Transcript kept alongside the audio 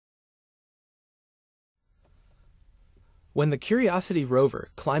When the Curiosity rover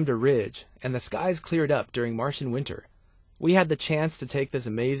climbed a ridge and the skies cleared up during Martian winter, we had the chance to take this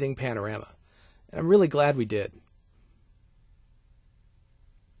amazing panorama, and I'm really glad we did.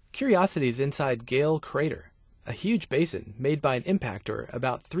 Curiosity is inside Gale Crater, a huge basin made by an impactor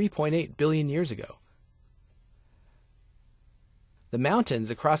about 3.8 billion years ago. The mountains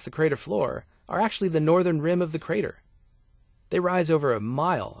across the crater floor are actually the northern rim of the crater. They rise over a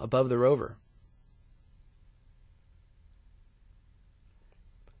mile above the rover.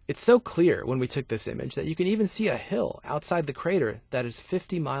 It's so clear when we took this image that you can even see a hill outside the crater that is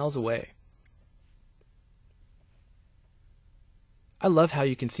 50 miles away. I love how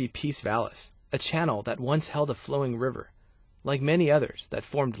you can see Peace Vallis, a channel that once held a flowing river, like many others that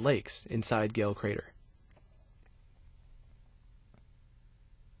formed lakes inside Gale Crater.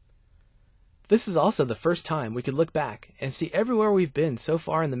 This is also the first time we could look back and see everywhere we've been so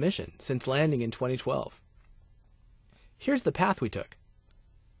far in the mission since landing in 2012. Here's the path we took.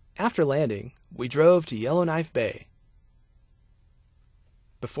 After landing, we drove to Yellowknife Bay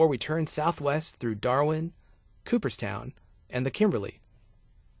before we turned southwest through Darwin, Cooperstown, and the Kimberley.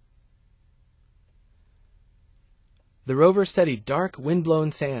 The rover studied dark,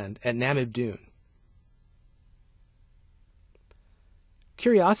 wind-blown sand at Namib Dune.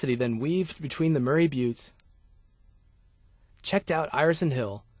 Curiosity then weaved between the Murray Buttes, checked out Ireson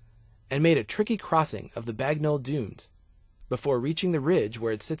Hill, and made a tricky crossing of the Bagnall Dunes before reaching the ridge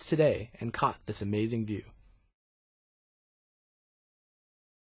where it sits today and caught this amazing view.